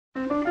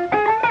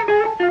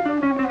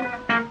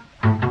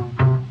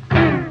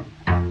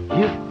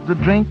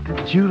the drink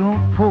that you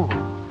don't pour.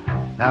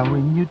 Now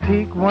when you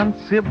take one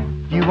sip,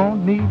 you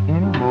won't need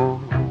any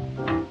more.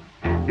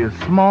 You're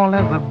small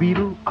as a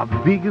beetle, or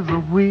big as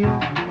a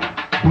whale.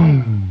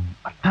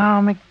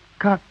 Atomic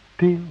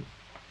cocktail.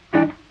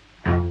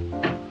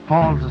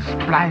 Falls a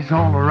splash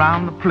all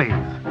around the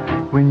place.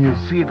 When you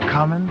see it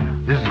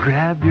coming, just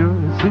grab your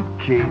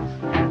suitcase.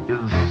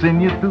 It'll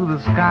send you through the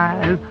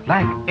skies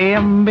like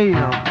air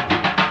mail.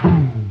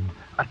 Boom,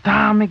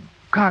 atomic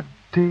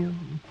cocktail.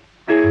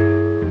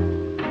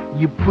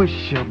 You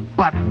push a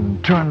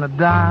button, turn the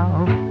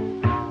dial.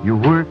 Your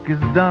work is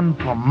done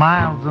for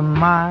miles and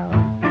miles.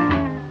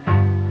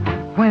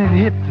 When it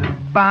hits,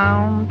 it's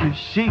bound to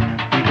shake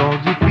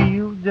because you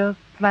feel just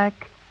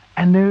like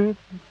an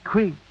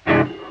earthquake.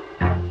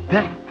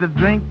 That's the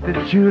drink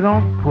that you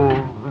don't pour.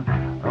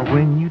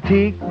 When you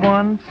take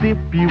one sip,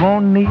 you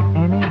won't need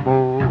any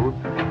more.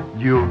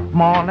 You're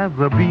small as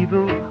a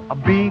beetle, or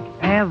big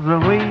as a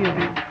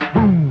whale.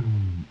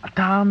 Boom,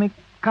 atomic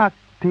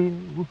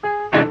cocktail.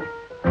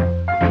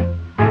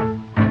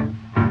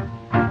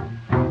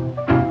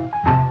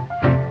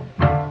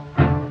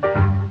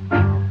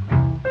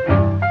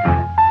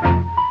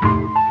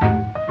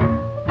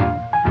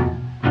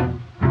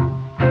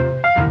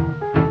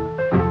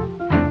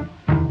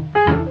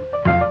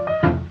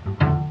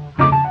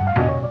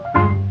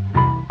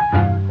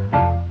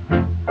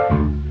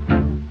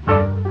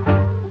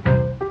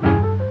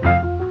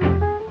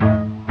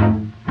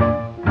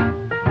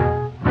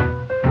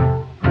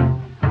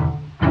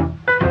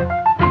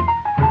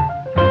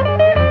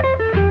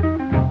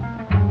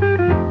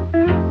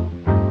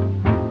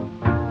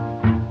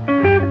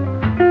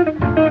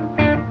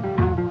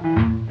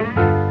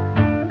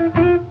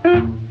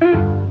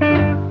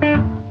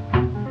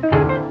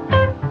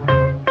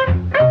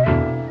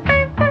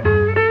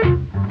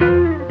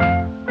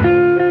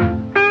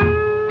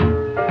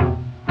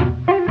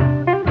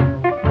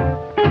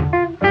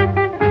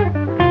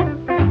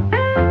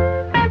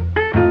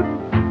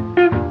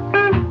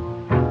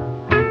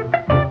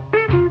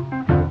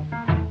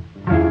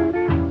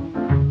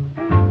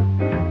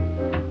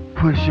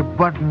 Push a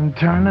button,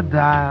 turn a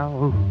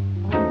dial.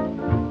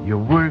 Your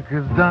work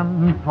is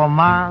done for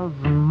miles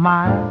and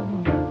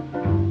miles.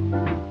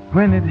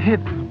 When it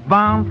hits, it's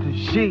bound to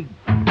shake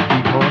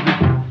because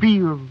it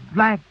feels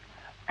like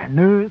an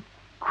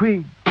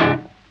earthquake.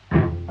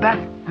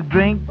 That's the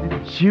drink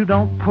that you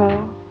don't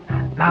pour.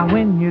 Now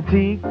when you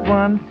take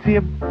one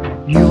sip,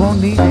 you won't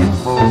need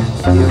any more.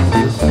 If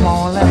you're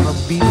small as a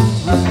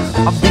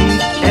beetle, or big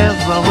as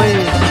a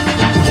whale,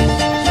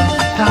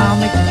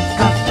 atomic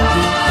cocktail.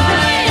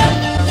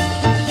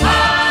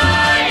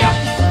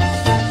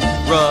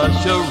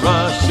 Russia,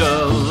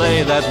 Russia,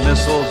 lay that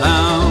missile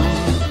down.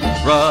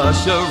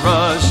 Russia,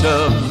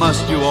 Russia,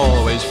 must you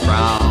always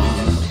frown?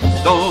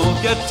 Don't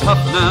get tough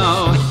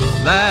now,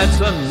 that's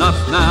enough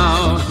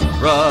now.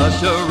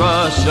 Russia,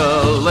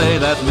 Russia, lay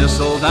that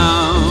missile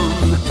down.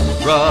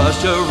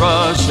 Russia,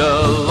 Russia,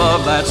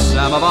 love that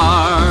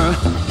samovar,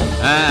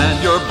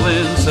 and your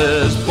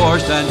blintzes,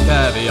 borscht and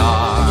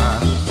caviar,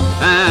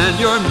 and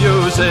your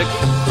music,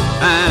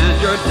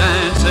 and your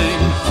dancing.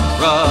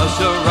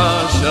 Russia,